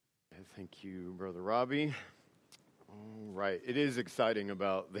Thank you, Brother Robbie. All right. It is exciting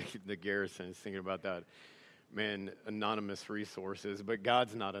about the Garrison. I was thinking about that. Man, anonymous resources, but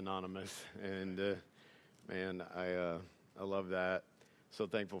God's not anonymous. And, I love that. So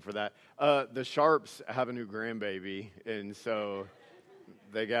thankful for that. The Sharps have a new grandbaby, and so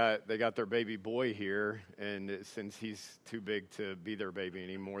they got their baby boy here, and since he's too big to be their baby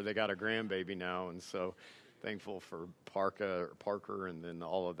anymore, they got a grandbaby now, and so thankful for Parker, and then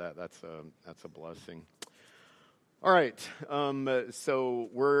all of that. That's a blessing. All right, so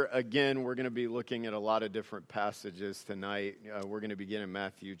we're going to be looking at a lot of different passages tonight. We're going to begin in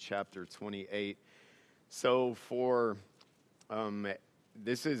Matthew chapter 28. So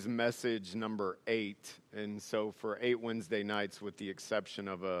this is message number 8, and so for 8 Wednesday nights, with the exception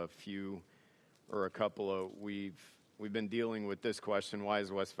of a couple, we've been dealing with this question: why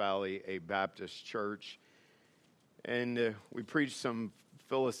is West Valley a Baptist church? And we preached some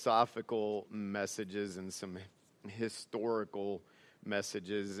philosophical messages and some historical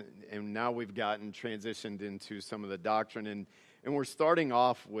messages, and now we've transitioned into some of the doctrine, and we're starting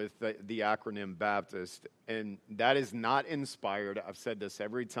off with the acronym Baptist, and that is not inspired. I've said this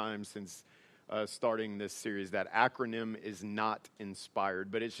every time since starting this series, that acronym is not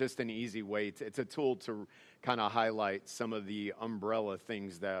inspired, but it's just an easy way it's a tool to kind of highlight some of the umbrella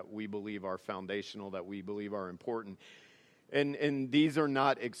things that we believe are foundational, that we believe are important. And these are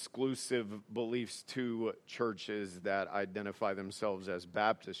not exclusive beliefs to churches that identify themselves as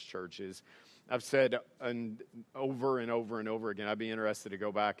Baptist churches. I've said over and over and over again, I'd be interested to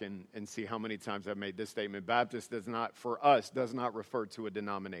go back and see how many times I've made this statement: Baptist does not refer to a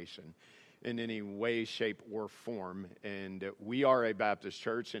denomination in any way, shape, or form. And we are a Baptist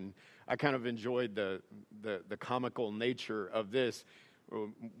church, and I kind of enjoyed the comical nature of this.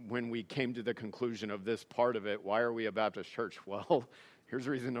 When we came to the conclusion of this part of it, why are we a Baptist church? Well, here's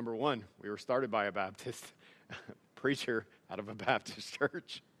reason number one. We were started by a Baptist preacher out of a Baptist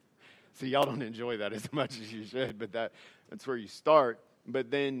church. So y'all don't enjoy that as much as you should, but that's where you start.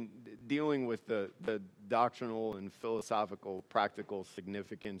 But then dealing with the doctrinal and philosophical, practical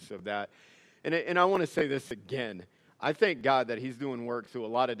significance of that. And I want to say this again. I thank God that he's doing work through a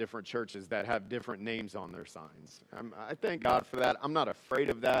lot of different churches that have different names on their signs. I thank God for that. I'm not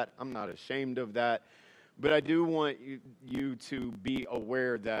afraid of that. I'm not ashamed of that. But I do want you to be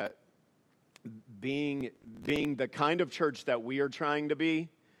aware that being the kind of church that we are trying to be,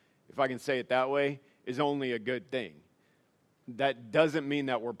 if I can say it that way, is only a good thing. That doesn't mean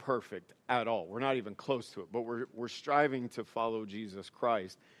that we're perfect at all. We're not even close to it. But we're striving to follow Jesus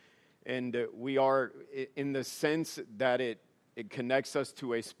Christ. And we are, in the sense that it connects us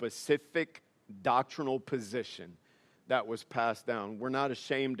to a specific doctrinal position that was passed down. We're not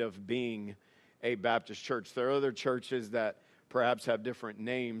ashamed of being a Baptist church. There are other churches that perhaps have different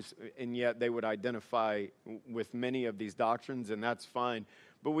names, and yet they would identify with many of these doctrines, and that's fine.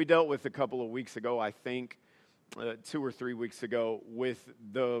 But we dealt with a couple of weeks ago, I think, 2 or 3 weeks ago, with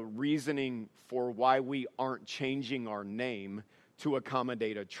the reasoning for why we aren't changing our name to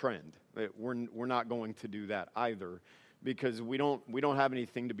accommodate a trend. We're not going to do that either, because we don't have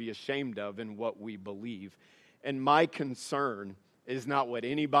anything to be ashamed of in what we believe. And my concern is not what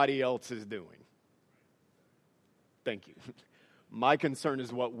anybody else is doing. Thank you. My concern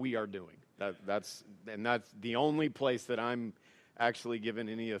is what we are doing. That's the only place that I'm actually given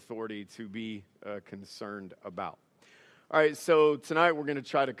any authority to be concerned about. All right, so tonight we're going to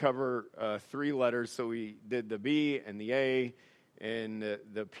try to cover 3 letters. So we did the B and the A and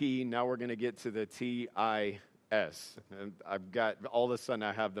the P. Now we're going to get to the T-I-S. And all of a sudden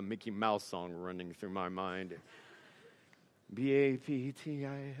I have the Mickey Mouse song running through my mind.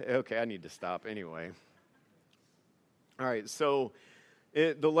 B-A-P-T-I. Okay, I need to stop anyway. All right, so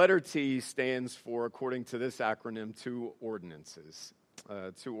the letter T stands for, according to this acronym, 2 ordinances.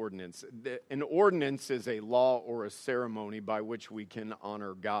 2 ordinances. An ordinance is a law or a ceremony by which we can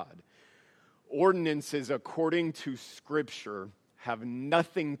honor God. Ordinances, according to Scripture, have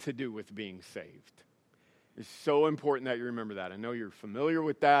nothing to do with being saved. It's so important that you remember that. I know you're familiar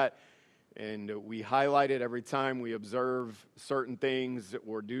with that, and we highlight it every time we observe certain things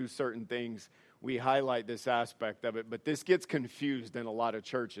or do certain things. We highlight this aspect of it, but this gets confused in a lot of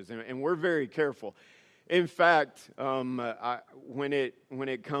churches, and we're very careful. In fact, when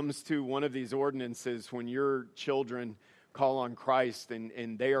it comes to one of these ordinances, when your children call on Christ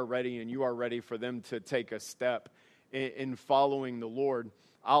and they are ready and you are ready for them to take a step in following the Lord,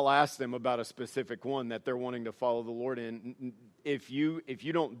 I'll ask them about a specific one that they're wanting to follow the Lord in. If you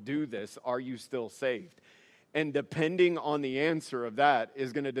don't do this, are you still saved? And depending on the answer of that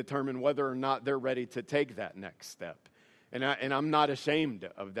is going to determine whether or not they're ready to take that next step. And I'm not ashamed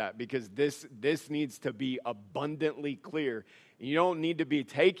of that, because this needs to be abundantly clear. You don't need to be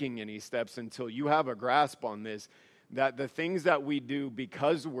taking any steps until you have a grasp on this, that the things that we do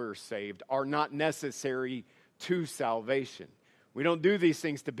because we're saved are not necessary to salvation. We don't do these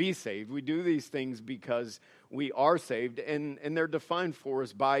things to be saved. We do these things because we are saved, and they're defined for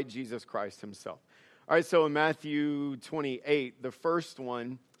us by Jesus Christ himself. All right, so in Matthew 28, the first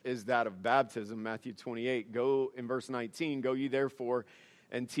one is that of baptism. Matthew 28, go in verse 19, go ye therefore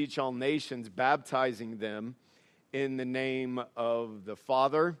and teach all nations, baptizing them in the name of the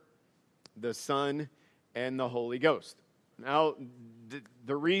Father, the Son, and the Holy Ghost. Now,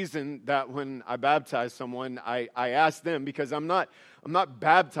 the reason that when I baptize someone, I ask them, because I'm not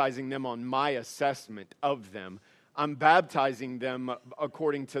baptizing them on my assessment of them. I'm baptizing them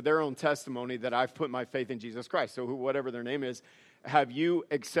according to their own testimony that I've put my faith in Jesus Christ. So whatever their name is, have you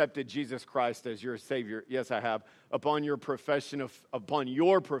accepted Jesus Christ as your Savior? Yes, I have. Upon your profession of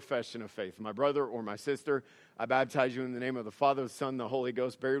faith, my brother or my sister, I baptize you in the name of the Father, the Son, the Holy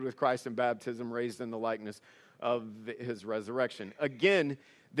Ghost, buried with Christ in baptism, raised in the likeness of his resurrection. Again,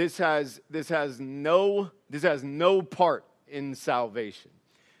 this has no part in salvation.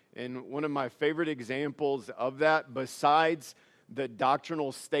 And one of my favorite examples of that, besides the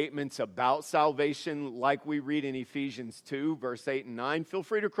doctrinal statements about salvation, like we read in Ephesians 2, verse 8 and 9, feel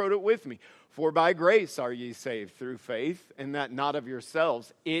free to quote it with me. For by grace are ye saved through faith, and that not of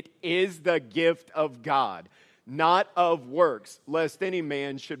yourselves. It is the gift of God, not of works, lest any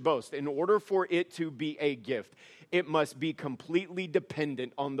man should boast. In order for it to be a gift, it must be completely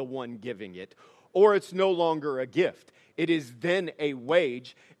dependent on the one giving it, or it's no longer a gift. It is then a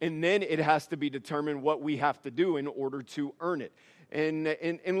wage, and then it has to be determined what we have to do in order to earn it.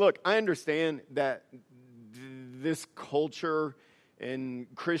 And look, I understand that this culture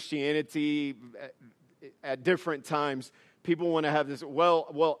and Christianity at different times, people want to have this,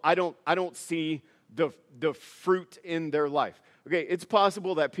 well, I don't see the fruit in their life. Okay, it's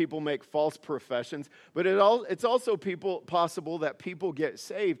possible that people make false professions, but it's also possible that people get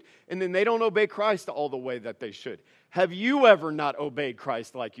saved and then they don't obey Christ all the way that they should. Have you ever not obeyed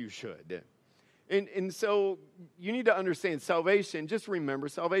Christ like you should? And so you need to understand salvation. Just remember,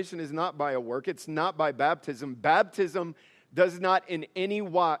 salvation is not by a work. It's not by baptism. Baptism does not in any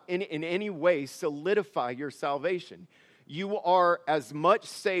way solidify your salvation. You are as much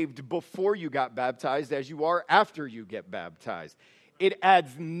saved before you got baptized as you are after you get baptized. It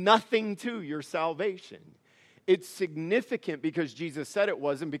adds nothing to your salvation. It's significant because Jesus said it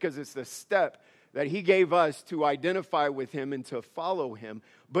was, and because it's the step that he gave us to identify with him and to follow him.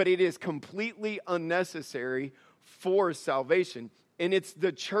 But it is completely unnecessary for salvation. And it's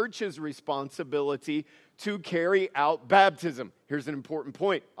the church's responsibility to carry out baptism. Here's an important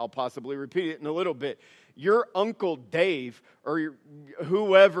point. I'll possibly repeat it in a little bit. Your Uncle Dave or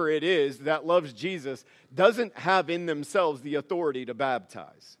whoever it is that loves Jesus doesn't have in themselves the authority to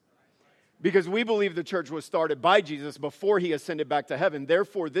baptize. Because we believe the church was started by Jesus before he ascended back to heaven.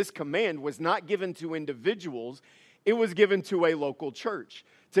 Therefore, this command was not given to individuals. It was given to a local church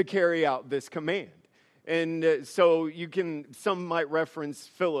to carry out this command. And so some might reference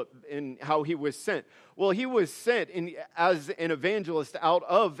Philip and how he was sent. Well, he was sent as an evangelist out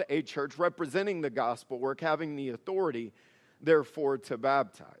of a church representing the gospel work, having the authority, therefore, to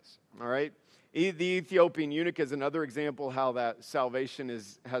baptize. All right? The Ethiopian eunuch is another example how that salvation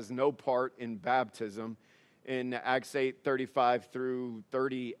has no part in baptism. In Acts 8:35 through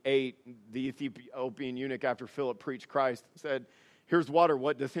 38, the Ethiopian eunuch, after Philip preached Christ, said, "Here's water,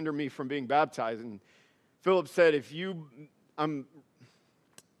 what doth hinder me from being baptized?" And Philip said,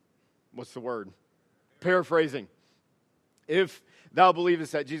 what's the word? Paraphrasing. "If thou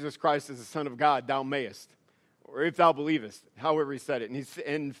believest that Jesus Christ is the Son of God, thou mayest. Or if thou believest," however he said it.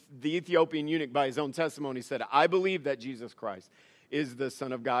 And the Ethiopian eunuch, by his own testimony, said, "I believe that Jesus Christ is the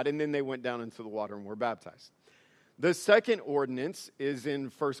Son of God." And then they went down into the water and were baptized. The second ordinance is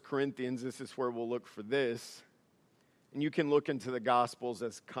in 1 Corinthians. This is where we'll look for this. And you can look into the Gospels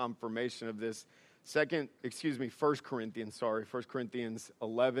as confirmation of this. 1 Corinthians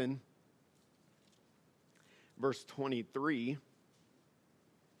 11, verse 23.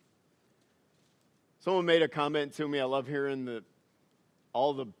 Someone made a comment to me. I love hearing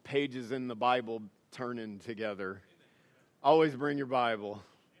all the pages in the Bible turning together. Always bring your Bible.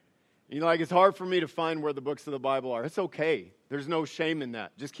 It's hard for me to find where the books of the Bible are. It's okay. There's no shame in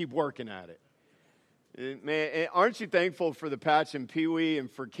that. Just keep working at it. Man, aren't you thankful for the Patch and Pee Wee and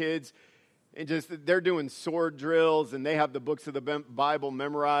for kids? And they're doing sword drills and they have the books of the Bible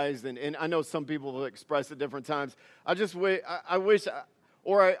memorized. And I know some people will express at different times. I wish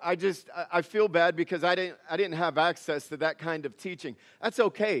Or I feel bad because I didn't have access to that kind of teaching. That's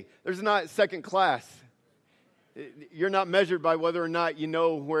okay. There's not second class. You're not measured by whether or not you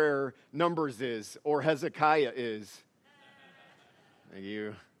know where Numbers is or Hezekiah is. Thank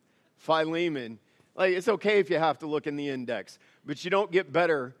you. Philemon. Like, it's okay if you have to look in the index, but you don't get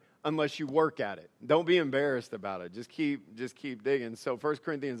better unless you work at it. Don't be embarrassed about it. Just keep digging. So 1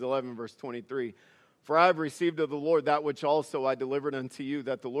 Corinthians 11, verse 23. For I have received of the Lord that which also I delivered unto you,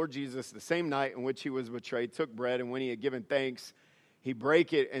 that the Lord Jesus, the same night in which he was betrayed, took bread, and when he had given thanks, he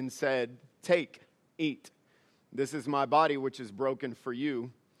brake it and said, Take, eat. This is my body, which is broken for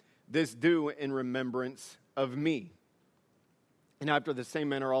you. This do in remembrance of me. And after the same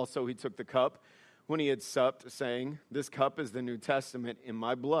manner also he took the cup when he had supped, saying, This cup is the New Testament in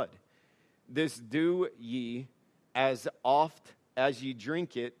my blood. This do ye as oft as ye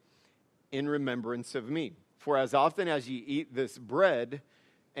drink it in remembrance of me. For as often as ye eat this bread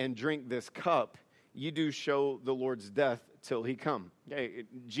and drink this cup, ye do show the Lord's death till he come. Okay,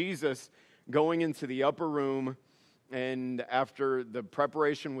 Jesus going into the upper room, and after the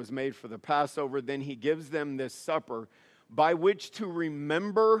preparation was made for the Passover, then he gives them this supper by which to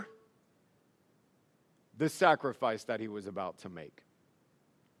remember the sacrifice that he was about to make.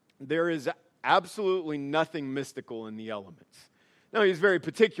 There is absolutely nothing mystical in the elements. Now, he's very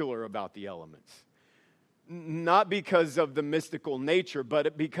particular about the elements. Not because of the mystical nature,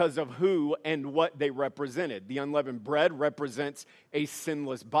 but because of who and what they represented. The unleavened bread represents a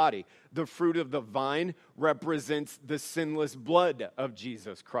sinless body. The fruit of the vine represents the sinless blood of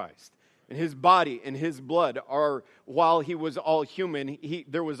Jesus Christ. And his body and his blood are, while he was all human,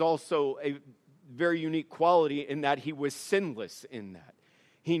 there was also a very unique quality in that he was sinless in that.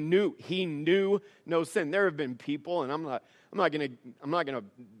 He knew no sin. There have been people, and I'm not gonna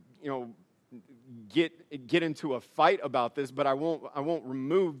get into a fight about this, but I won't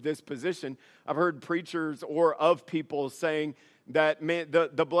remove this position. I've heard preachers or of people saying that, man,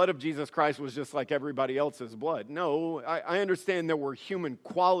 the blood of Jesus Christ was just like everybody else's blood. No, I understand there were human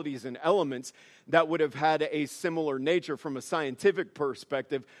qualities and elements that would have had a similar nature from a scientific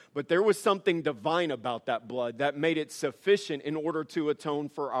perspective, but there was something divine about that blood that made it sufficient in order to atone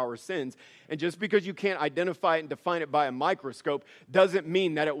for our sins. And just because you can't identify it and define it by a microscope doesn't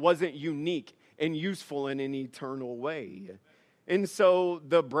mean that it wasn't unique and useful in an eternal way. And so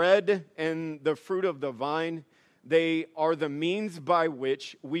the bread and the fruit of the vine, they are the means by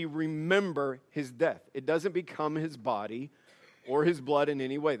which we remember his death. It doesn't become his body or his blood in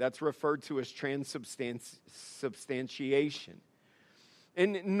any way. That's referred to as transubstantiation.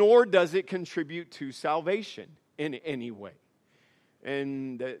 And nor does it contribute to salvation in any way.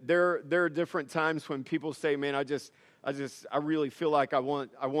 And there are different times when people say, man, I really feel like I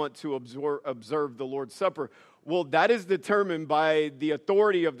want to observe the Lord's Supper. Well, that is determined by the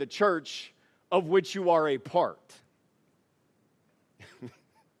authority of the church of which you are a part.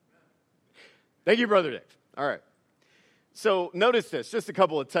 Thank you, Brother Dave. All right. So notice this, just a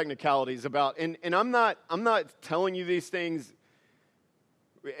couple of technicalities about, and I'm not telling you these things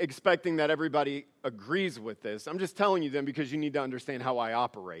expecting that everybody agrees with this. I'm just telling you them because you need to understand how I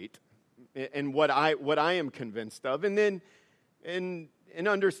operate and what I am convinced of, and then and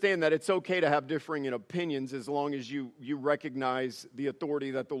understand that it's okay to have differing opinions as long as you recognize the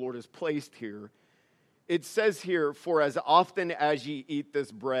authority that the Lord has placed here. It says here, for as often as ye eat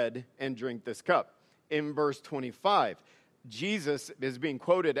this bread and drink this cup. In verse 25, Jesus is being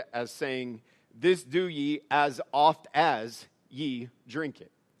quoted as saying, this do ye as oft as ye drink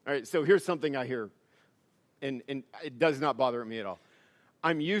it. All right, so here's something I hear, and it does not bother me at all.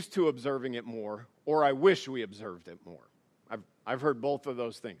 I'm used to observing it more, or I wish we observed it more. I've heard both of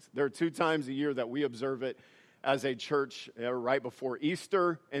those things. There are 2 times a year that we observe it as a church, right before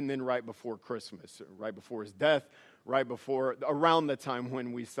Easter and then right before Christmas, right before his death, around the time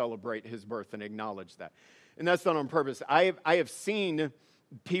when we celebrate his birth and acknowledge that. And that's not on purpose. I have seen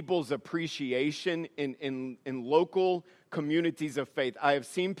people's appreciation in local communities of faith. I have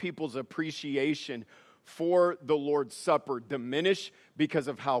seen people's appreciation for the Lord's Supper diminish because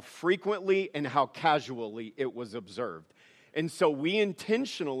of how frequently and how casually it was observed. And so we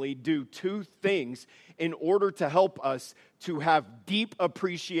intentionally do 2 things in order to help us to have deep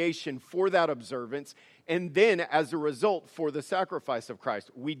appreciation for that observance, and then as a result for the sacrifice of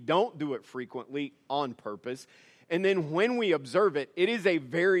Christ. We don't do it frequently on purpose. And then when we observe it, it is a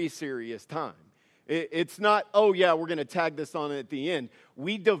very serious time. It's not, oh yeah, we're going to tag this on at the end.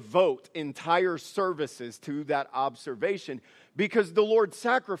 We devote entire services to that observation because the Lord's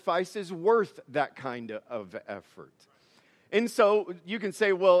sacrifice is worth that kind of effort. And so you can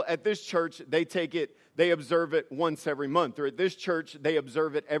say, well, at this church, they take it they observe it once every month. Or at this church, they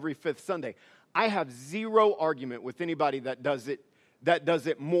observe it every fifth Sunday. I have zero argument with anybody that does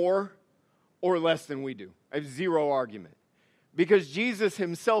it more or less than we do. I have zero argument. Because Jesus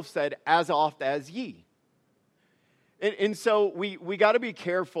himself said, as oft as ye. And so we got to be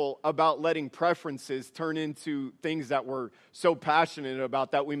careful about letting preferences turn into things that we're so passionate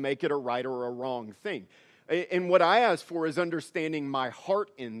about that we make it a right or a wrong thing. And what I ask for is understanding my heart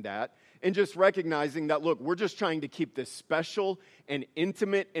in that and just recognizing that, look, we're just trying to keep this special and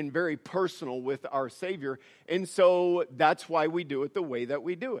intimate and very personal with our Savior. And so that's why we do it the way that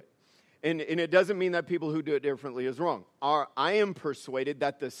we do it. And it doesn't mean that people who do it differently is wrong. I am persuaded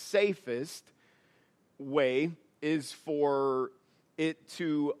that the safest way is for it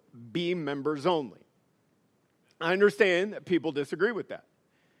to be members only. I understand that people disagree with that.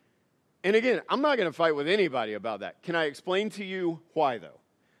 And again, I'm not going to fight with anybody about that. Can I explain to you why, though?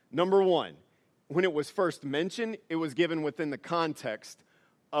 Number one, when it was first mentioned, it was given within the context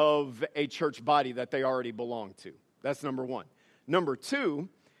of a church body that they already belonged to. That's number one. Number two,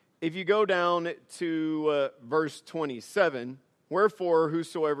 if you go down to verse 27, wherefore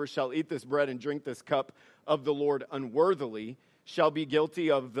whosoever shall eat this bread and drink this cup of the Lord unworthily shall be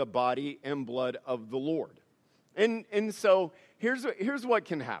guilty of the body and blood of the Lord. And so here's what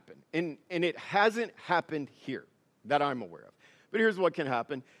can happen. And it hasn't happened here that I'm aware of. But here's what can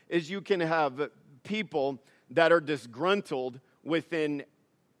happen is you can have people that are disgruntled within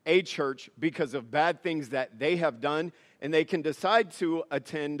a church because of bad things that they have done, and they can decide to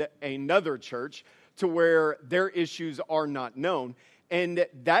attend another church to where their issues are not known. And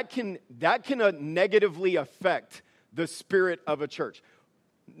that can negatively affect the spirit of a church.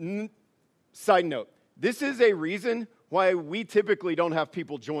 Side note, this is a reason why we typically don't have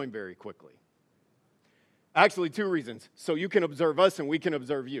people join very quickly. Actually, two reasons. So you can observe us and we can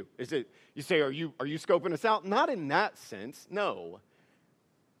observe you. You say, are you scoping us out? Not in that sense, no.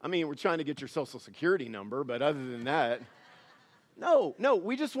 I mean, we're trying to get your social security number, but other than that, no,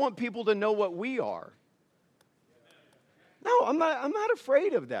 we just want people to know what we are. No, I'm not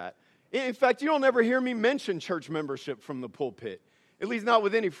afraid of that. In fact, you don't ever hear me mention church membership from the pulpit, at least not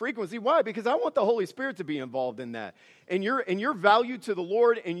with any frequency. Why? Because I want the Holy Spirit to be involved in that. And your value to the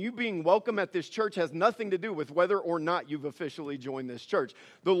Lord and you being welcome at this church has nothing to do with whether or not you've officially joined this church.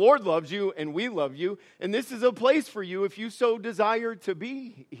 The Lord loves you and we love you, and this is a place for you if you so desire to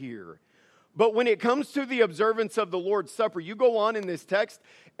be here. But when it comes to the observance of the Lord's Supper, you go on in this text,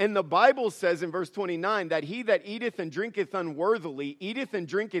 and the Bible says in verse 29 that he that eateth and drinketh unworthily eateth and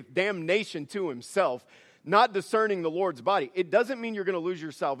drinketh damnation to himself, not discerning the Lord's body. It doesn't mean you're going to lose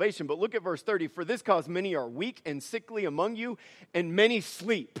your salvation, but look at verse 30. For this cause many are weak and sickly among you, and many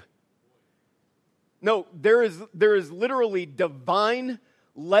sleep. No, there is literally divine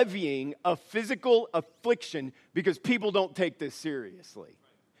levying of physical affliction because people don't take this seriously.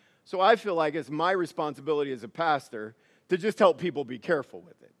 So I feel like it's my responsibility as a pastor to just help people be careful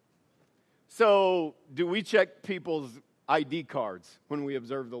with it. So do we check people's ID cards when we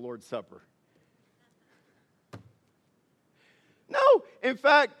observe the Lord's Supper? No. In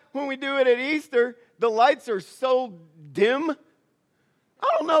fact, when we do it at Easter, the lights are so dim, I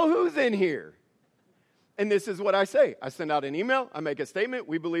don't know who's in here. And this is what I say. I send out an email. I make a statement.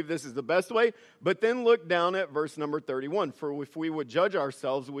 We believe this is the best way. But then look down at verse number 31. For if we would judge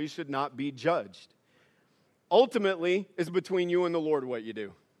ourselves, we should not be judged. Ultimately, it's between you and the Lord what you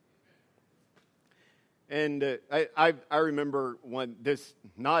do. And I remember when this,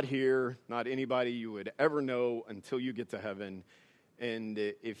 not here, not anybody you would ever know until you get to heaven. And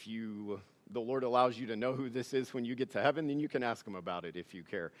if the Lord allows you to know who this is when you get to heaven, then you can ask him about it if you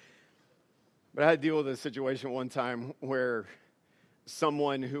care. But I had to deal with a situation one time where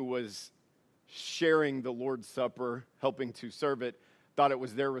someone who was sharing the Lord's Supper, helping to serve it, thought it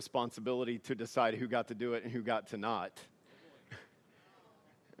was their responsibility to decide who got to do it and who got to not.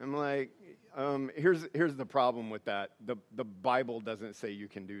 I'm like, here's the problem with that. The Bible doesn't say you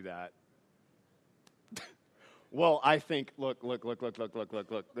can do that. Well, I think, look.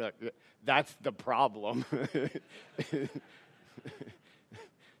 That's the problem.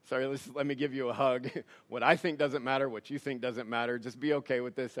 Sorry, let me give you a hug. What I think doesn't matter, what you think doesn't matter. Just be okay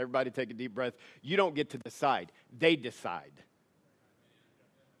with this. Everybody take a deep breath. You don't get to decide. They decide.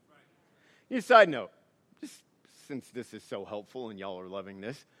 Side note, just since this is so helpful and y'all are loving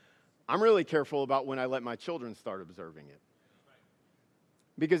this, I'm really careful about when I let my children start observing it.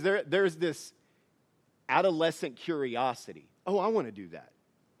 Because there's this adolescent curiosity. Oh, I want to do that.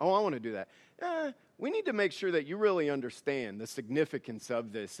 Oh, I want to do that. We need to make sure that you really understand the significance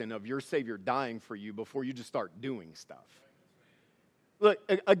of this and of your Savior dying for you before you just start doing stuff. Look,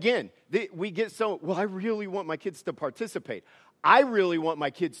 again, we get so, well, I really want my kids to participate. I really want my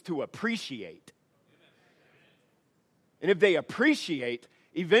kids to appreciate. And if they appreciate,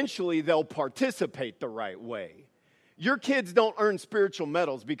 eventually they'll participate the right way. Your kids don't earn spiritual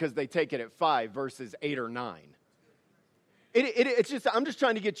medals because they take it at 5 versus 8 or 9. It's just, I'm just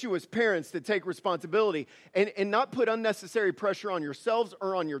trying to get you as parents to take responsibility and not put unnecessary pressure on yourselves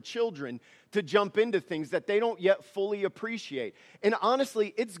or on your children to jump into things that they don't yet fully appreciate. And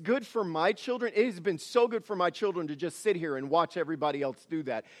honestly, it's good for my children. It has been so good for my children to just sit here and watch everybody else do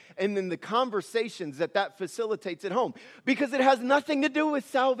that. And then the conversations that facilitates at home, because it has nothing to do with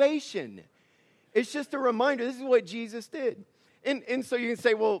salvation. It's just a reminder, this is what Jesus did. And so you can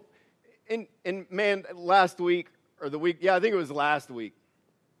say, well, and man, last week, or the week, I think it was last week.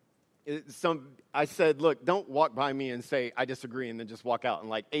 I said, look, don't walk by me and say, I disagree, and then just walk out. And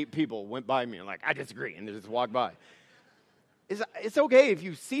like 8 people went by me and like, I disagree, and they just walked by. It's okay if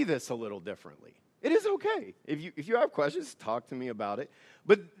you see this a little differently. It is okay. If you have questions, talk to me about it.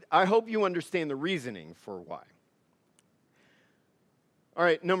 But I hope you understand the reasoning for why. All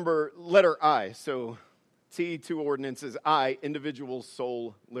right, letter I. So T, 2 ordinances. I, individual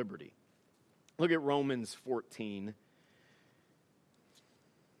soul liberty. Look at Romans 14.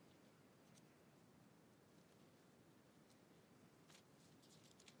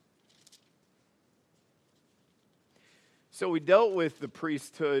 So we dealt with the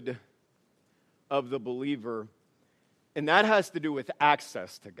priesthood of the believer, and that has to do with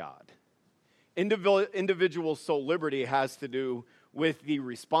access to God. Individual soul liberty has to do with the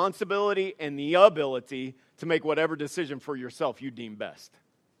responsibility and the ability to make whatever decision for yourself you deem best.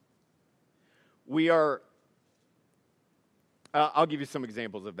 I'll give you some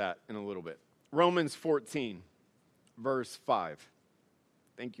examples of that in a little bit. Romans 14, verse 5.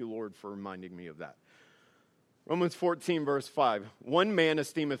 Thank you, Lord, for reminding me of that. Romans 14, verse 5. One man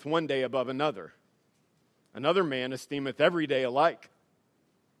esteemeth one day above another. Another man esteemeth every day alike.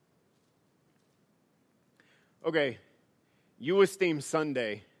 Okay, you esteem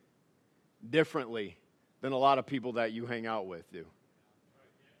Sunday differently than a lot of people that you hang out with do.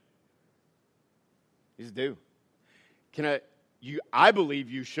 You just do. I believe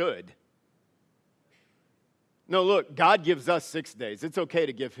you should. No, look, God gives us 6 days. It's okay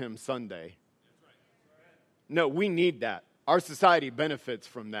to give him Sunday. No, we need that. Our society benefits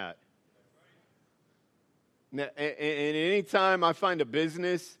from that. And any time I find a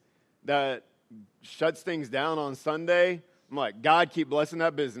business that shuts things down on Sunday, I'm like, God, keep blessing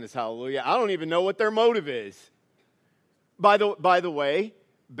that business, hallelujah. I don't even know what their motive is. By the way,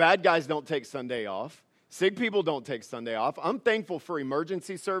 bad guys don't take Sunday off. Sick people don't take Sunday off. I'm thankful for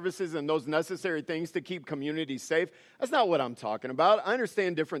emergency services and those necessary things to keep communities safe. That's not what I'm talking about. I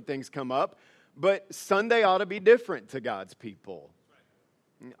understand different things come up, but Sunday ought to be different to God's people.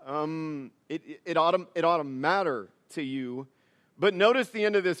 It ought to matter to you. But notice the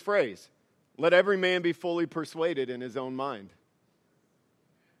end of this phrase. Let every man be fully persuaded in his own mind.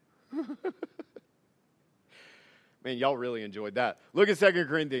 Man, y'all really enjoyed that. Look at 2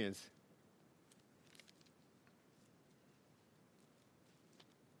 Corinthians.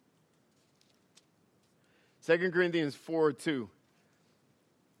 Second Corinthians 4:2.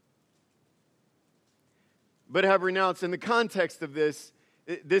 But have renounced, in the context of this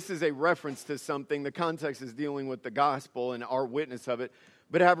is a reference to something. The context is dealing with the gospel and our witness of it.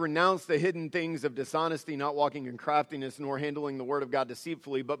 But have renounced the hidden things of dishonesty, not walking in craftiness, nor handling the word of God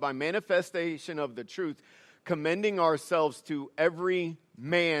deceitfully, but by manifestation of the truth, commending ourselves to every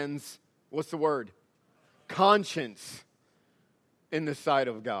man's, what's the word? Conscience in the sight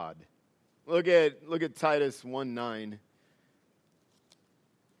of God. Look at Titus 1:9.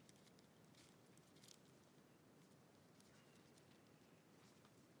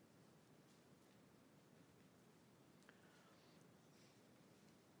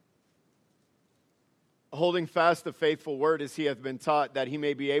 Holding fast the faithful word as he hath been taught, that he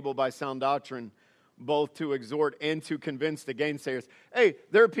may be able by sound doctrine both to exhort and to convince the gainsayers. Hey,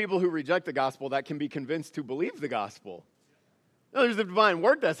 there are people who reject the gospel that can be convinced to believe the gospel. Now, there's a divine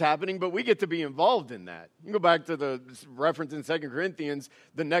work that's happening, but we get to be involved in that. You can go back to the reference in 2 Corinthians.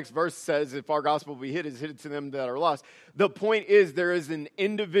 The next verse says, if our gospel be hid, is hid to them that are lost. The point is there is an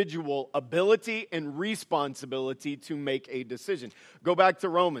individual ability and responsibility to make a decision. Go back to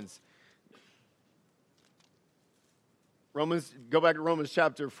Romans. Go back to Romans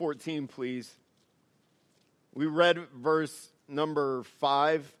chapter 14, please. We read verse number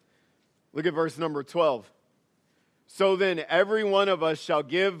 5. Look at verse number 12. So then every one of us shall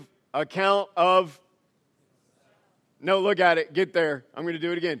give account of... No, look at it. Get there. I'm going to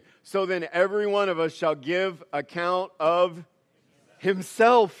do it again. So then every one of us shall give account of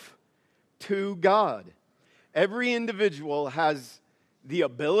himself to God. Every individual has the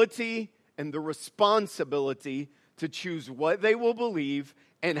ability and the responsibility to choose what they will believe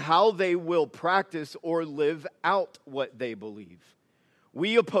and how they will practice or live out what they believe.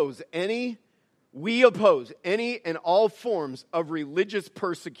 We oppose any and all forms of religious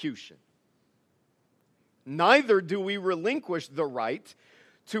persecution. Neither do we relinquish the right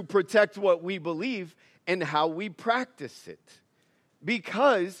to protect what we believe and how we practice it,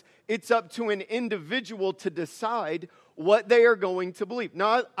 because it's up to an individual to decide what they are going to believe.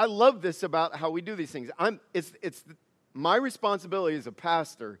 Now, I love this about how we do these things. It's my responsibility as a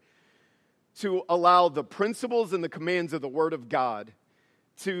pastor to allow the principles and the commands of the Word of God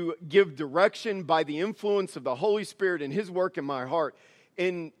to give direction by the influence of the Holy Spirit and His work in my heart,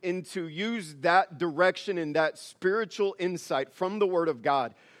 and to use that direction and that spiritual insight from the Word of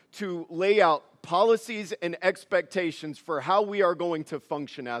God to lay out policies and expectations for how we are going to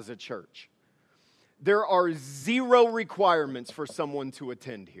function as a church. There are zero requirements for someone to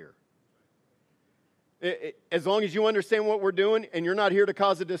attend here. As long as you understand what we're doing and you're not here to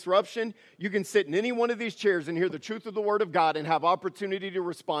cause a disruption, you can sit in any one of these chairs and hear the truth of the Word of God and have opportunity to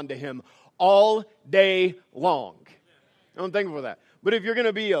respond to Him all day long. I'm thankful for that. But if you're going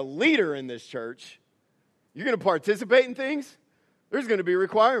to be a leader in this church, you're going to participate in things, there's going to be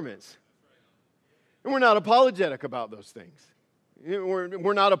requirements. And we're not apologetic about those things.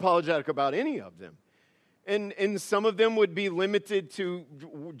 We're not apologetic about any of them. And some of them would be limited to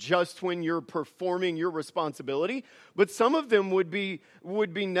just when you're performing your responsibility, but some of them would be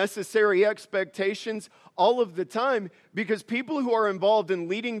necessary expectations all of the time, because people who are involved in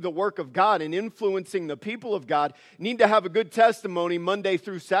leading the work of God and influencing the people of God need to have a good testimony Monday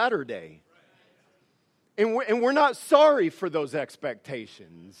through Saturday. And we're not sorry for those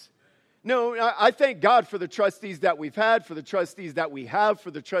expectations. No, I thank God for the trustees that we've had, for the trustees that we have, for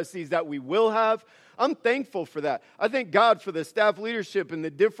the trustees that we will have. I'm thankful for that. I thank God for the staff leadership and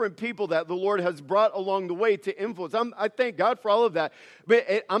the different people that the Lord has brought along the way to influence. I thank God for all of that. But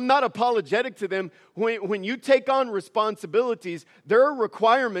I'm not apologetic to them. When you take on responsibilities, there are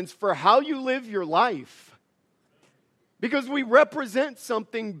requirements for how you live your life. Because we represent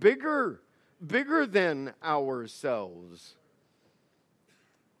something bigger than ourselves.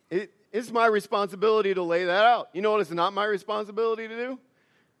 It's my responsibility to lay that out. You know what it's not my responsibility to do?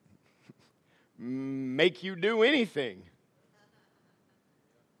 Make you do anything.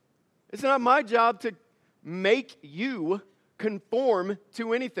 It's not my job to make you conform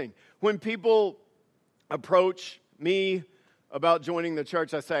to anything. When people approach me about joining the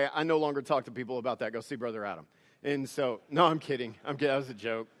church, I say, I no longer talk to people about that. Go see Brother Adam. And so, no, I'm kidding. That was a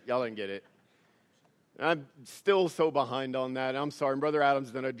joke. Y'all didn't get it. I'm still so behind on that. I'm sorry. Brother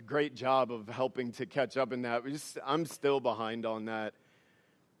Adam's done a great job of helping to catch up in that. I'm still behind on that.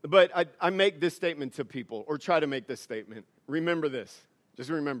 But I make this statement to people, or try to make this statement. Remember this.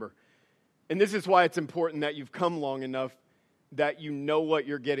 Just remember. And this is why it's important that you've come long enough that you know what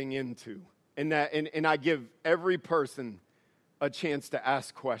you're getting into. And I give every person a chance to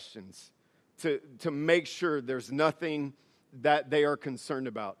ask questions, to make sure there's nothing that they are concerned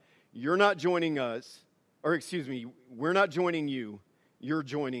about. You're not joining us, or excuse me, we're not joining you, you're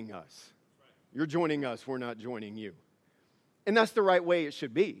joining us. You're joining us, we're not joining you. And that's the right way it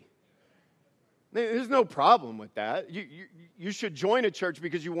should be. There's no problem with that. You should join a church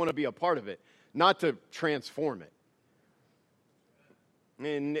because you want to be a part of it, not to transform it.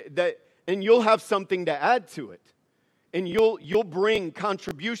 And you'll have something to add to it. And you'll bring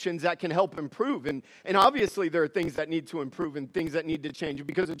contributions that can help improve. And obviously there are things that need to improve and things that need to change,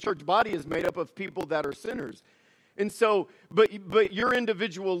 because the church body is made up of people that are sinners. And so, but your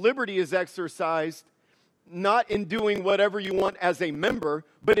individual liberty is exercised not in doing whatever you want as a member,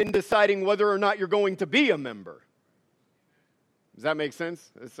 but in deciding whether or not you're going to be a member. Does that make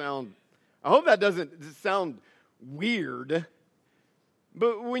sense? I hope that doesn't sound weird.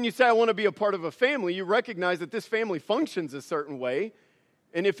 But when you say, I want to be a part of a family, you recognize that this family functions a certain way.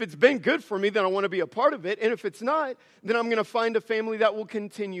 And if it's been good for me, then I want to be a part of it. And if it's not, then I'm going to find a family that will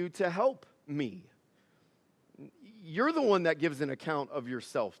continue to help me. You're the one that gives an account of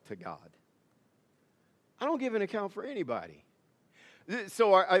yourself to God. I don't give an account for anybody.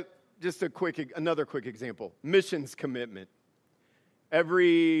 So just another quick example. Missions commitment.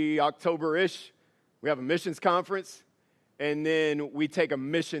 Every October-ish, we have a missions conference. And then we take a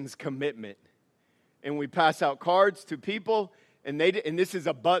missions commitment, and we pass out cards to people. And this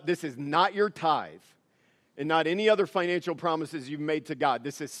is not your tithe, and not any other financial promises you've made to God.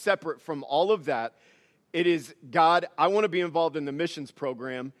 This is separate from all of that. It is, God, I want to be involved in the missions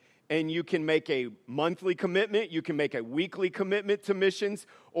program, and you can make a monthly commitment, you can make a weekly commitment to missions,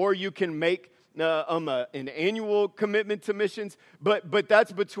 or you can make an annual commitment to missions. But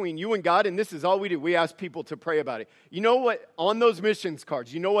that's between you and God, and this is all we do. We ask people to pray about it. You know what? On those missions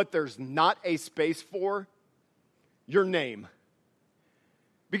cards, you know what there's not a space for? Your name.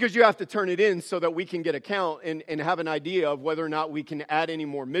 Because you have to turn it in so that we can get a count and have an idea of whether or not we can add any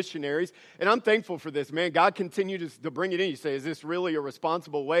more missionaries. And I'm thankful for this, man. God continues to bring it in. You say, is this really a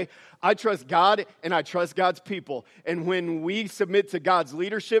responsible way? I trust God and I trust God's people. And when we submit to God's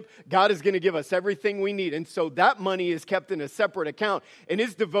leadership, God is going to give us everything we need. And so that money is kept in a separate account and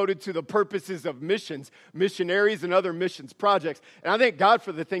is devoted to the purposes of missions, missionaries, and other missions projects. And I thank God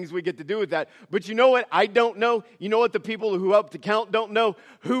for the things we get to do with that. But you know what? I don't know. You know what the people who help to count don't know?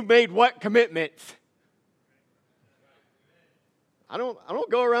 Who made what commitments? I don't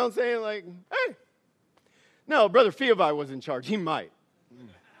go around saying like, hey. No, Brother Fiovi was in charge. He might.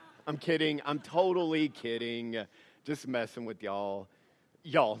 I'm kidding. I'm totally kidding. Just messing with y'all.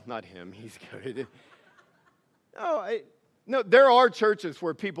 Y'all, not him. He's good. No, there are churches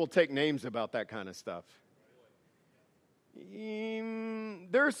where people take names about that kind of stuff.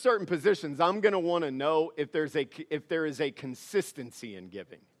 There are certain positions I'm going to want to know if there is a consistency in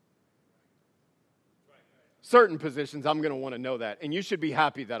giving. Certain positions I'm going to want to know that, and you should be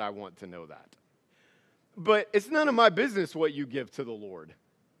happy that I want to know that. But it's none of my business what you give to the Lord.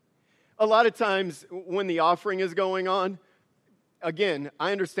 A lot of times when the offering is going on, again,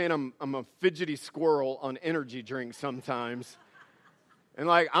 I understand I'm a fidgety squirrel on energy drinks sometimes, and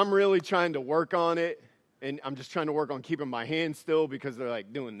like I'm really trying to work on it. And I'm just trying to work on keeping my hands still because they're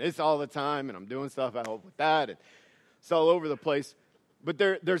like doing this all the time and I'm doing stuff I hope with that. And it's all over the place. But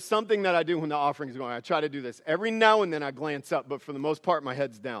there's something that I do when the offering is going on. I try to do this. Every now and then I glance up, but for the most part, my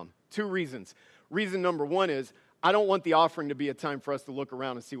head's down. 2 reasons. Reason number 1 is I don't want the offering to be a time for us to look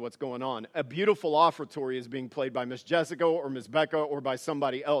around and see what's going on. A beautiful offertory is being played by Miss Jessica or Miss Becca or by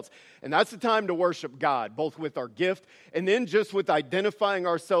somebody else. And that's the time to worship God, both with our gift and then just with identifying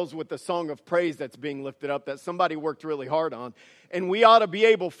ourselves with the song of praise that's being lifted up that somebody worked really hard on. And we ought to be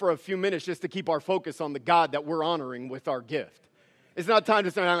able for a few minutes just to keep our focus on the God that we're honoring with our gift. It's not time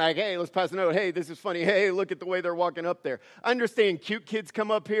to say, like, hey, let's pass a note. Hey, this is funny. Hey, look at the way they're walking up there. I understand cute kids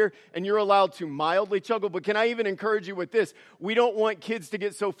come up here and you're allowed to mildly chuckle, but can I even encourage you with this? We don't want kids to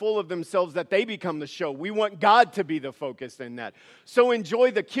get so full of themselves that they become the show. We want God to be the focus in that. So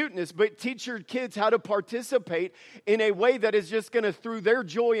enjoy the cuteness, but teach your kids how to participate in a way that is just going to, through their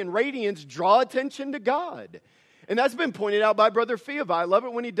joy and radiance, draw attention to God. And that's been pointed out by Brother Fiovi. I love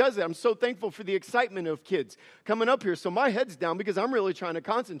it when he does it. I'm so thankful for the excitement of kids coming up here. So my head's down because I'm really trying to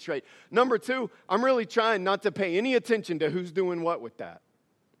concentrate. Number 2, I'm really trying not to pay any attention to who's doing what with that.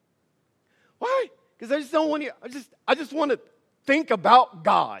 Why? Because I just don't want to, I just want to think about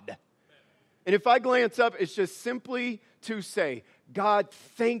God. And if I glance up, it's just simply to say, God,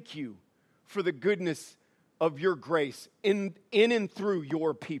 thank you for the goodness of your grace in and through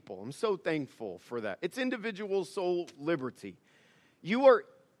your people. I'm so thankful for that. It's individual soul liberty. You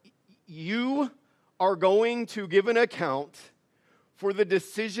are going to give an account for the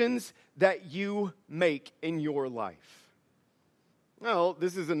decisions that you make in your life. Well,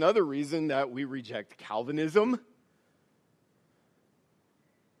 this is another reason that we reject Calvinism.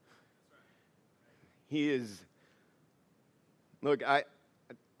 Look,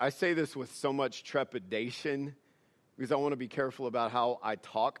 I say this with so much trepidation because I want to be careful about how I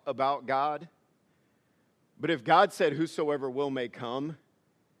talk about God. But if God said, whosoever will may come,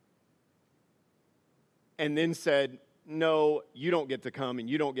 and then said, no, you don't get to come, and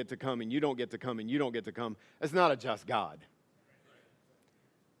you don't get to come, and you don't get to come, and you don't get to come, that's not a just God.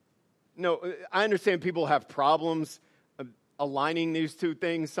 No, I understand people have problems aligning these two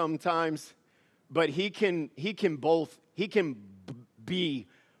things sometimes, but he can be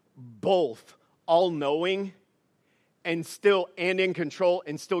both all-knowing and in control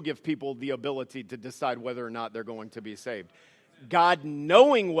and still give people the ability to decide whether or not they're going to be saved. God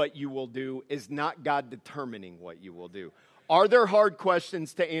knowing what you will do is not God determining what you will do. Are there hard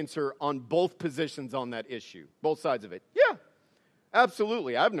questions to answer on both positions on that issue? Both sides of it? Yeah,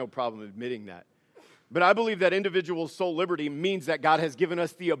 absolutely. I have no problem admitting that. But I believe that individual soul liberty means that God has given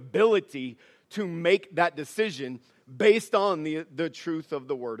us the ability to make that decision based on the truth of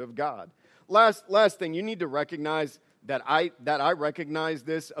the Word of God. Last thing, you need to recognize that I recognize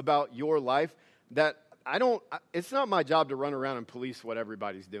this about your life, that it's not my job to run around and police what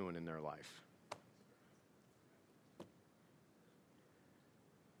everybody's doing in their life.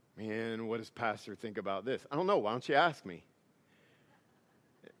 Man, what does Pastor think about this? I don't know. Why don't you ask me?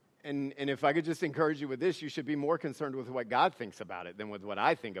 And if I could just encourage you with this, you should be more concerned with what God thinks about it than with what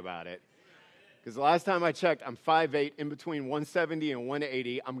I think about it. Because the last time I checked, I'm 5'8", in between 170 and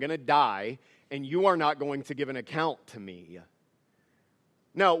 180. I'm going to die, and you are not going to give an account to me.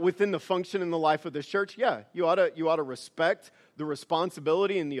 Now, within the function in the life of the church, yeah, you ought to respect the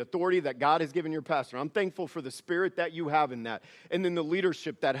responsibility and the authority that God has given your pastor. I'm thankful for the spirit that you have in that, and then the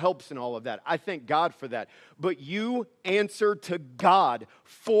leadership that helps in all of that. I thank God for that. But you answer to God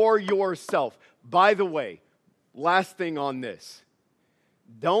for yourself. By the way, last thing on this,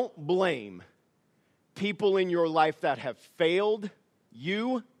 don't blame people in your life that have failed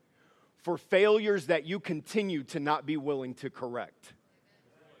you for failures that you continue to not be willing to correct.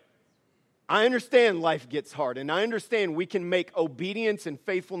 I understand life gets hard, and I understand we can make obedience and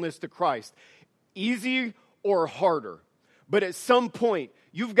faithfulness to Christ easy or harder. But at some point,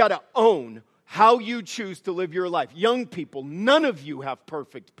 you've got to own how you choose to live your life. Young people, none of you have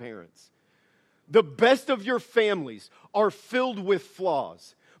perfect parents. The best of your families are filled with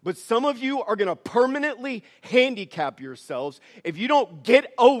flaws. But some of you are going to permanently handicap yourselves if you don't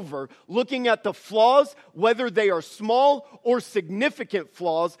get over looking at the flaws, whether they are small or significant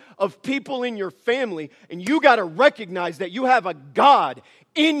flaws of people in your family. And you got to recognize that you have a God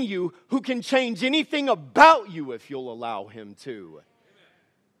in you who can change anything about you if you'll allow him to.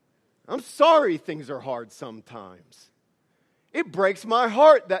 I'm sorry things are hard sometimes. It breaks my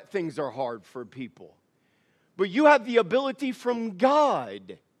heart that things are hard for people. But you have the ability from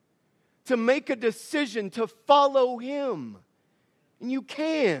God to make a decision to follow him. And you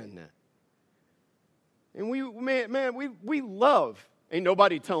can. And we love, ain't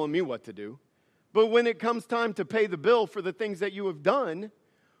nobody telling me what to do. But when it comes time to pay the bill for the things that you have done,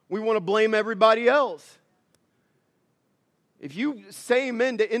 we want to blame everybody else. If you say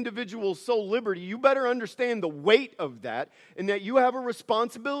amen to individual soul liberty, you better understand the weight of that and that you have a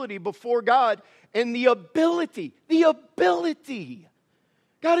responsibility before God and the ability.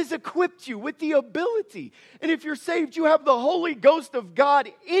 God has equipped you with the ability. And if you're saved, you have the Holy Ghost of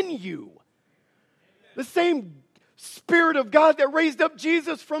God in you. The same Spirit of God that raised up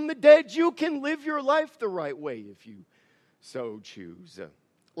Jesus from the dead. You can live your life the right way if you so choose.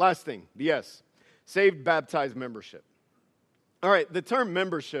 Last thing, the S. Saved, baptized, membership. All right, the term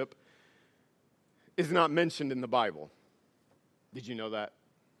membership is not mentioned in the Bible. Did you know that?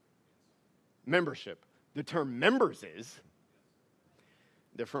 Membership. The term members is.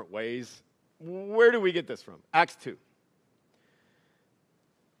 Different ways. Where do we get this from? Acts 2.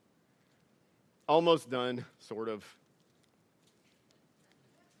 Almost done, sort of.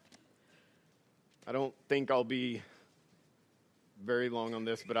 I don't think I'll be very long on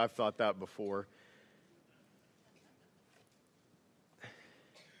this, but I've thought that before.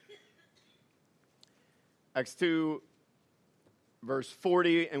 Acts 2, verse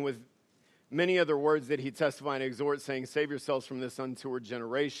 40, and with many other words that he testified and exhort, saying, save yourselves from this untoward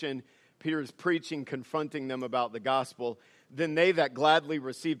generation. Peter is preaching, confronting them about the gospel. Then they that gladly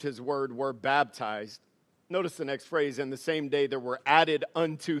received his word were baptized. Notice the next phrase, and the same day there were added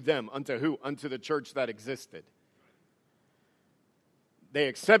unto them. Unto who? Unto the church that existed. They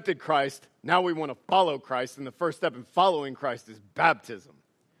accepted Christ. Now we want to follow Christ. And the first step in following Christ is baptism.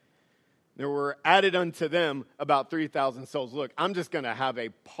 There were added unto them about 3,000 souls. Look, I'm just going to have a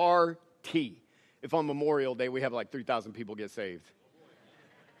party. If on Memorial Day we have like 3,000 people get saved.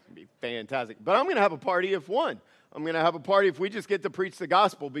 It's going to be fantastic. But I'm going to have a party if one. I'm going to have a party if we just get to preach the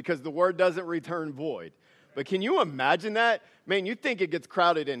gospel because the word doesn't return void. But can you imagine that? Man, you think it gets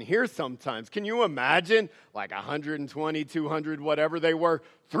crowded in here sometimes. Can you imagine like 120, 200, whatever they were?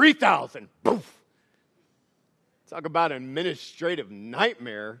 3,000. Poof. Talk about an administrative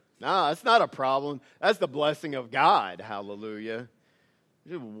nightmare. Nah, that's not a problem. That's the blessing of God. Hallelujah.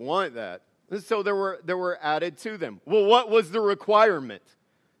 You want that. So there were added to them. Well, what was the requirement?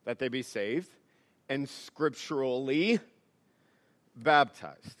 That they be saved and scripturally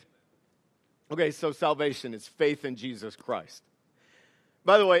baptized. Okay, so salvation is faith in Jesus Christ.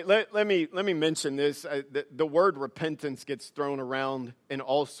 By the way, let me mention this. The word repentance gets thrown around in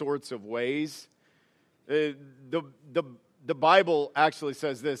all sorts of ways. The Bible actually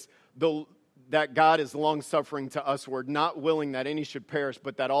says this, that God is long-suffering to usward, not willing that any should perish,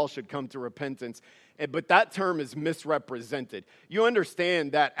 but that all should come to repentance. But that term is misrepresented. You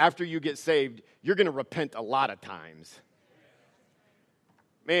understand that after you get saved, you're going to repent a lot of times.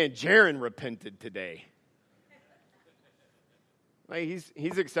 Man, Jaron repented today. Like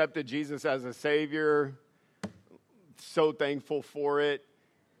he's accepted Jesus as a Savior. So thankful for it.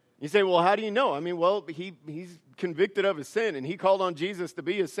 You say, well, how do you know? I mean, well, he's convicted of his sin, and he called on Jesus to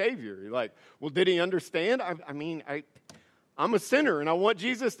be his Savior. You're like, well, did he understand? I'm I'm a sinner and I want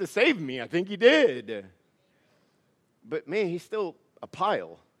Jesus to save me. I think he did. But man, he's still a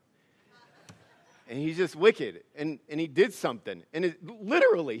pile. And he's just wicked. And he did something. And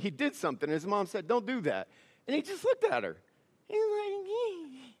literally, he did something. And his mom said, don't do that. And he just looked at her. He was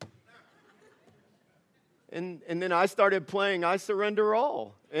like, and then I started playing I Surrender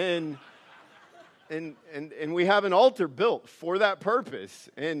All. And we have an altar built for that purpose.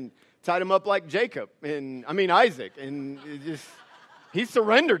 And tied him up like Jacob. Isaac. And he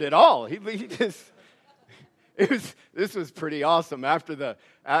surrendered it all. This was pretty awesome. After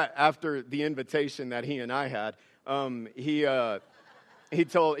the invitation that he and I had, he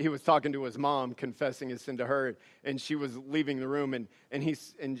was talking to his mom, confessing his sin to her, and she was leaving the room, and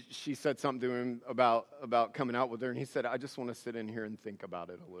she said something to him about coming out with her, and he said, I just want to sit in here and think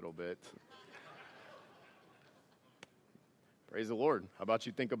about it a little bit. Praise the Lord. How about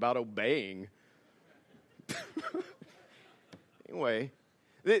you think about obeying? Anyway,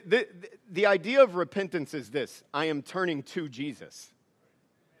 the idea of repentance is this. I am turning to Jesus.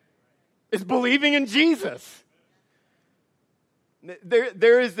 It's believing in Jesus.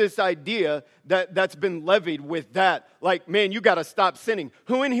 There is this idea that's been levied with that. Like, man, you got to stop sinning.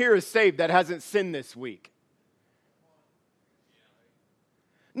 Who in here is saved that hasn't sinned this week?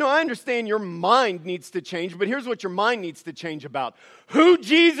 No, I understand your mind needs to change, but here's what your mind needs to change about. Who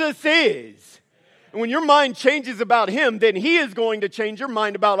Jesus is. And when your mind changes about him, then he is going to change your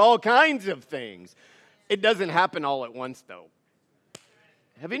mind about all kinds of things. It doesn't happen all at once, though.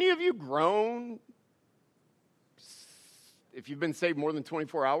 Have any of you grown if you've been saved more than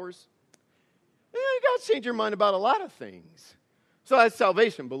 24 hours? You got to change your mind about a lot of things. So that's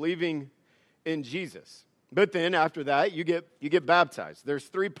salvation, believing in Jesus. But then after that, you get baptized. There's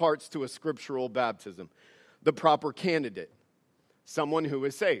 3 parts to a scriptural baptism. The proper candidate, someone who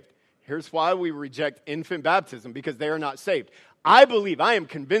is saved. Here's why we reject infant baptism, because they are not saved. I am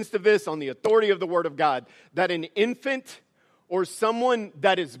convinced of this on the authority of the Word of God, that an infant or someone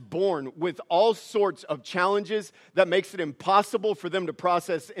that is born with all sorts of challenges that makes it impossible for them to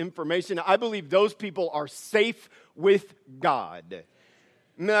process information, I believe those people are safe with God.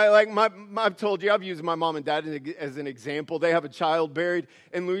 I've told you, I've used my mom and dad as an example. They have a child buried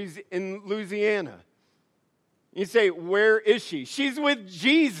in Louisiana. You say, where is she? She's with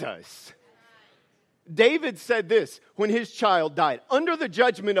Jesus. David said this when his child died. Under the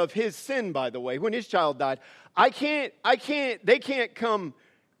judgment of his sin, by the way, when his child died, they can't come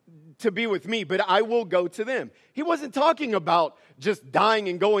to be with me, but I will go to them. He wasn't talking about just dying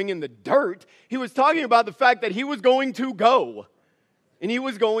and going in the dirt. He was talking about the fact that he was going to go. And he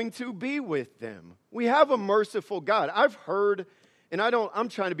was going to be with them. We have a merciful God. I've heard, and I'm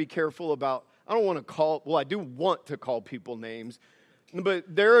trying to be careful about, I do want to call people names, but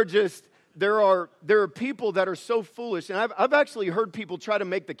there are people that are so foolish, and I've actually heard people try to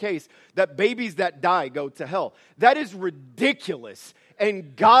make the case that babies that die go to hell. That is ridiculous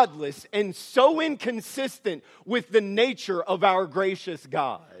and godless and so inconsistent with the nature of our gracious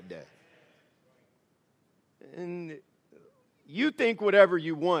God. And you think whatever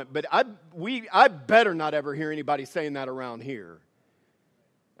you want, but I better not ever hear anybody saying that around here.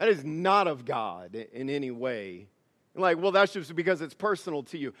 That is not of God in any way. Like, well, that's just because it's personal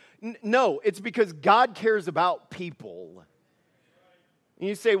to you. No, it's because God cares about people. And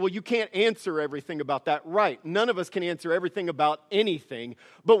you say, well, you can't answer everything about that. Right. None of us can answer everything about anything,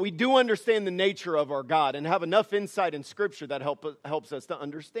 but we do understand the nature of our God and have enough insight in Scripture that helps us to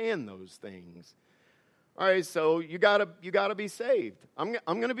understand those things. All right, so you gotta be saved. I'm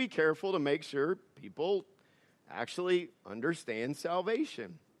going to be careful to make sure people actually understand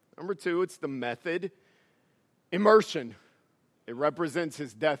salvation. Number 2, it's the method. Immersion. It represents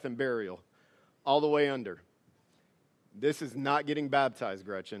his death and burial all the way under. This is not getting baptized,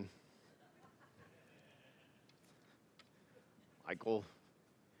 Gretchen. Michael.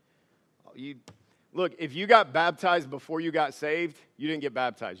 Look, if you got baptized before you got saved, you didn't get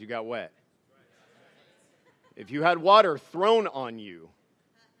baptized. You got wet. If you had water thrown on you,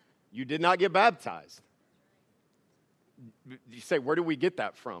 you did not get baptized. You say, where do we get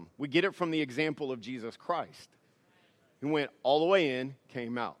that from? We get it from the example of Jesus Christ, who went all the way in,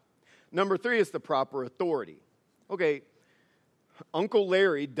 came out. Number 3 is the proper authority. Okay, Uncle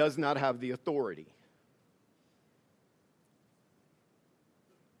Larry does not have the authority.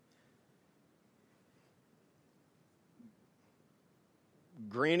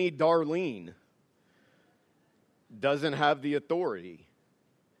 Granny Darlene doesn't have the authority.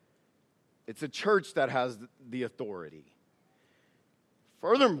 It's a church that has the authority.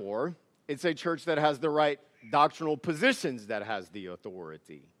 Furthermore, it's a church that has the right doctrinal positions that has the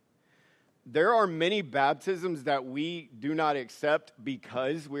authority. there are many baptisms that we do not accept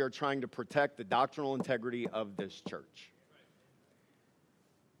because we are trying to protect the doctrinal integrity of this church.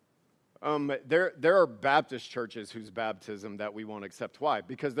 There are Baptist churches whose baptism that we won't accept. Why?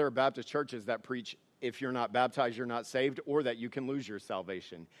 Because there are Baptist churches that preach if you're not baptized, you're not saved, or that you can lose your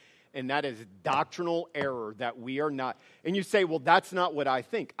salvation. And that is doctrinal error that we are not. And you say, well, that's not what I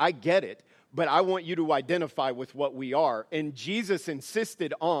think. I get it, but I want you to identify with what we are. And Jesus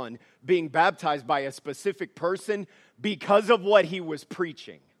insisted on being baptized by a specific person because of what he was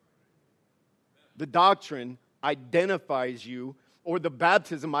preaching. The doctrine identifies you, or the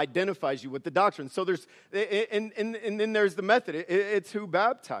baptism identifies you with the doctrine. So there's, and then there's the method. It's who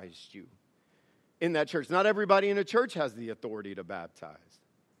baptized you in that church. Not everybody in a church has the authority to baptize.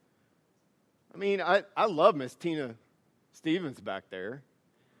 I mean, I love Miss Tina Stevens back there.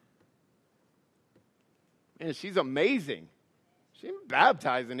 And she's amazing. She ain't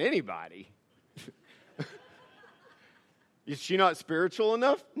baptizing anybody. Is she not spiritual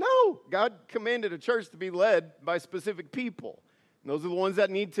enough? No. God commanded a church to be led by specific people. And those are the ones that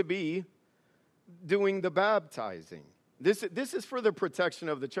need to be doing the baptizing. This is for the protection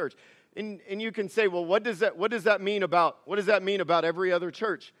of the church. And you can say, well, what does that mean about every other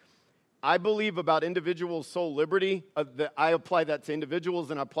church? I believe about individual soul liberty. I apply that to individuals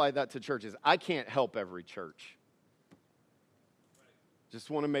and I apply that to churches. I can't help every church.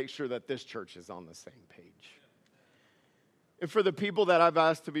 Just want to make sure that this church is on the same page. And for the people that I've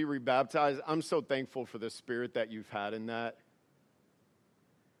asked to be rebaptized, I'm so thankful for the spirit that you've had in that.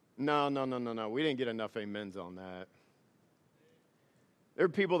 No. We didn't get enough amens on that. There are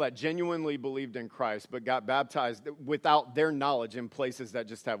people that genuinely believed in Christ but got baptized without their knowledge in places that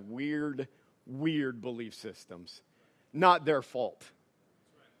just have weird belief systems. Not their fault.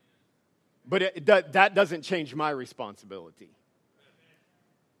 But that doesn't change my responsibility.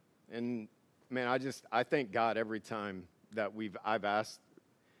 And man, I thank God every time that I've asked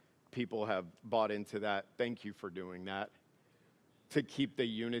people have bought into that. Thank you for doing that. To keep the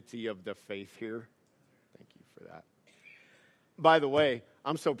unity of the faith here. Thank you for that. By the way,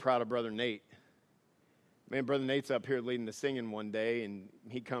 I'm so proud of Brother Nate. Man, Brother Nate's up here leading the singing one day, and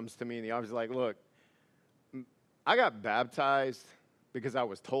he comes to me in the office like, look, I got baptized because I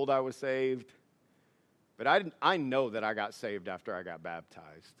was told I was saved, but I know that I got saved after I got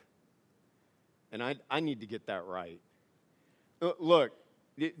baptized. And I need to get that right. Look,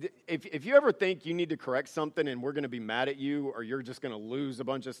 if you ever think you need to correct something and we're going to be mad at you or you're just going to lose a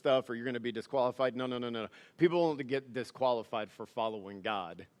bunch of stuff or you're going to be disqualified, no. People don't get disqualified for following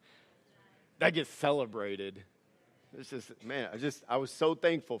God. That gets celebrated. It's just, man, I was so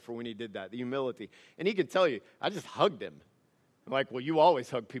thankful for when he did that, the humility. And he could tell you, I just hugged him. I'm like, well, you always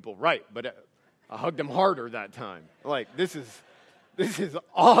hug people right, but I hugged him harder that time. Like, this is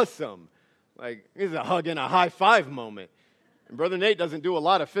awesome. Like, this is a hug and a high five moment. And Brother Nate doesn't do a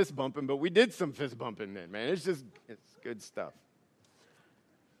lot of fist bumping, but we did some fist bumping then, man. It's good stuff.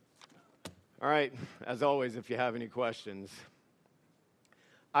 All right, as always, if you have any questions,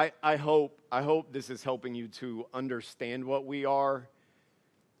 I hope this is helping you to understand what we are,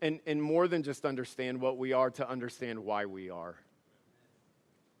 and more than just understand what we are, to understand why we are.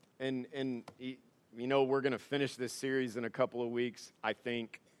 And you know, we're going to finish this series in a couple of weeks. I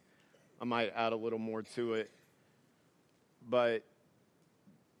think I might add a little more to it. But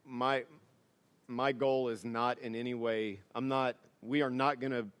my goal is not in any way, we are not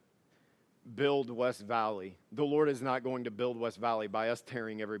going to build West Valley. The Lord is not going to build West Valley by us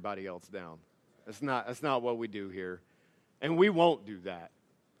tearing everybody else down. That's not what we do here. And we won't do that.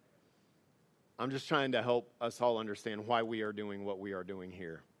 I'm just trying to help us all understand why we are doing what we are doing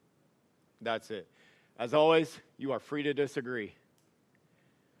here. That's it. As always, you are free to disagree.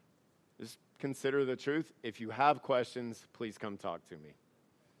 Just consider the truth. If you have questions, please come talk to me.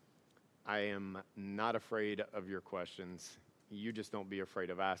 I am not afraid of your questions. You just don't be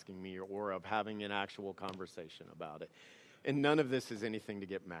afraid of asking me or of having an actual conversation about it. And none of this is anything to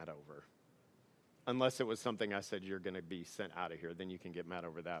get mad over. Unless it was something I said you're going to be sent out of here, then you can get mad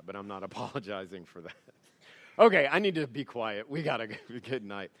over that. But I'm not apologizing for that. Okay, I need to be quiet. We got to go. Good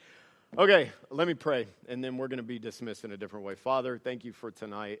night. Okay, let me pray, and then we're going to be dismissed in a different way. Father, thank you for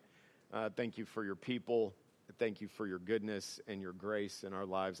tonight. Thank you for your people. Thank you for your goodness and your grace in our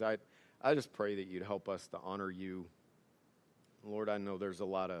lives. I just pray that you'd help us to honor you. Lord, I know there's a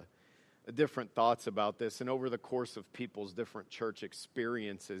lot of different thoughts about this, and over the course of people's different church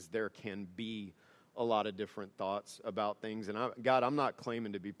experiences, there can be a lot of different thoughts about things. And God, I'm not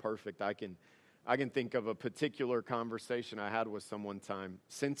claiming to be perfect. I can think of a particular conversation I had with someone time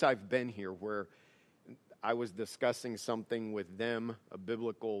since I've been here where I was discussing something with them, a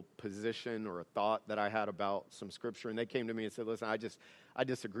biblical position or a thought that I had about some scripture, and they came to me and said, listen, I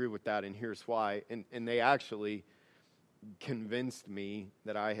disagree with that, and here's why. And they actually convinced me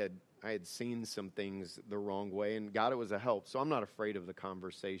that I had seen some things the wrong way, and God, it was a help. So I'm not afraid of the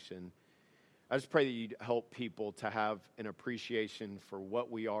conversation. I just pray that you'd help people to have an appreciation for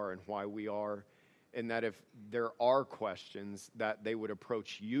what we are and why we are, and that if there are questions, that they would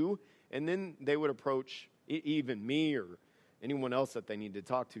approach you, and then they would approach even me or anyone else that they need to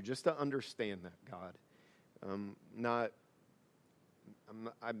talk to, just to understand that, God. I'm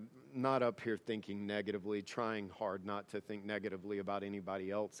not up here thinking negatively, trying hard not to think negatively about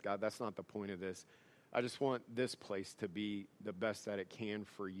anybody else, God. That's not the point of this. I just want this place to be the best that it can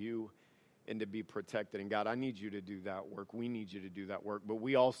for you and to be protected. And God, I need you to do that work. We need you to do that work. But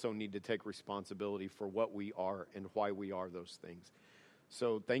we also need to take responsibility for what we are and why we are those things.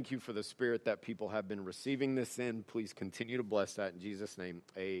 So thank you for the spirit that people have been receiving this in. Please continue to bless that in Jesus' name.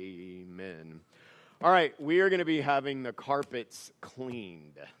 Amen. All right, we are going to be having the carpets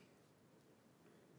cleaned.